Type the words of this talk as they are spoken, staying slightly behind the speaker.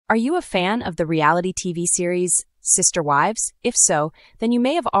Are you a fan of the reality TV series Sister Wives? If so, then you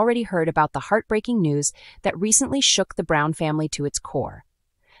may have already heard about the heartbreaking news that recently shook the Brown family to its core.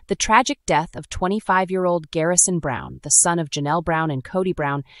 The tragic death of 25-year-old Garrison Brown, the son of Janelle Brown and Cody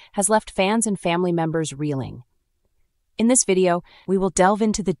Brown, has left fans and family members reeling. In this video, we will delve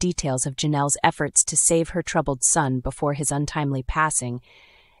into the details of Janelle's efforts to save her troubled son before his untimely passing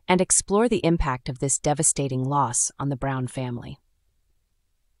and explore the impact of this devastating loss on the Brown family.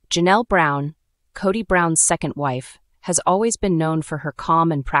 Janelle Brown, Cody Brown's second wife, has always been known for her calm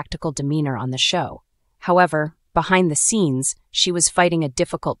and practical demeanor on the show. However, behind the scenes, she was fighting a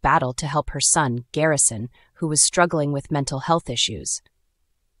difficult battle to help her son, Garrison, who was struggling with mental health issues.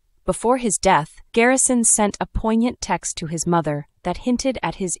 Before his death, Garrison sent a poignant text to his mother that hinted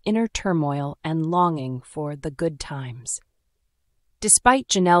at his inner turmoil and longing for the good times. Despite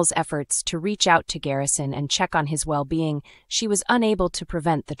Janelle's efforts to reach out to Garrison and check on his well-being, she was unable to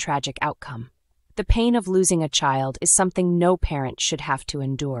prevent the tragic outcome. The pain of losing a child is something no parent should have to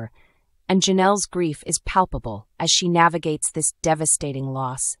endure, and Janelle's grief is palpable as she navigates this devastating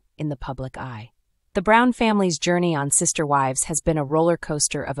loss in the public eye. The Brown family's journey on Sister Wives has been a roller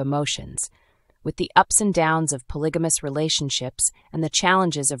coaster of emotions, with the ups and downs of polygamous relationships and the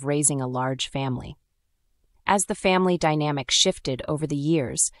challenges of raising a large family. As the family dynamic shifted over the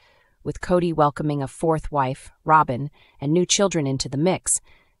years, with Cody welcoming a fourth wife, Robin, and new children into the mix,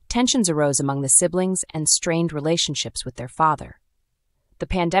 tensions arose among the siblings and strained relationships with their father. The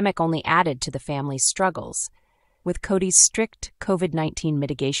pandemic only added to the family's struggles, with Cody's strict COVID-19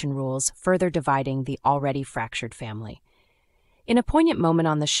 mitigation rules further dividing the already fractured family. In a poignant moment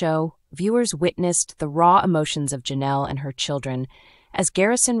on the show, viewers witnessed the raw emotions of Janelle and her children as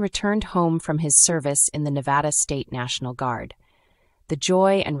Garrison returned home from his service in the Nevada State National Guard. The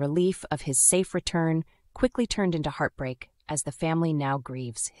joy and relief of his safe return quickly turned into heartbreak as the family now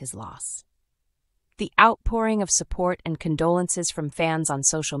grieves his loss. The outpouring of support and condolences from fans on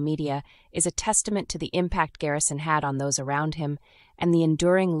social media is a testament to the impact Garrison had on those around him and the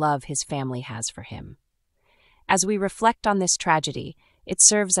enduring love his family has for him. As we reflect on this tragedy, it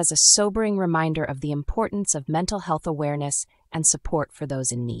serves as a sobering reminder of the importance of mental health awareness and support for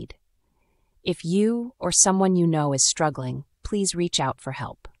those in need. If you or someone you know is struggling, please reach out for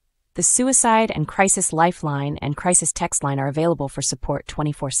help. The Suicide and Crisis Lifeline and Crisis Text Line are available for support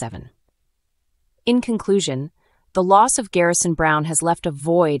 24/7. In conclusion, the loss of Garrison Brown has left a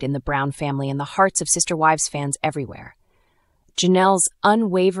void in the Brown family and the hearts of Sister Wives fans everywhere. Janelle's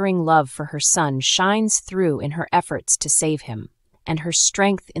unwavering love for her son shines through in her efforts to save him, and her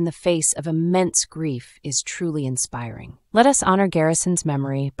strength in the face of immense grief is truly inspiring. Let us honor Garrison's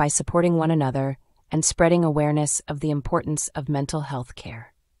memory by supporting one another and spreading awareness of the importance of mental health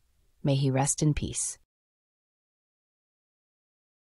care. May he rest in peace.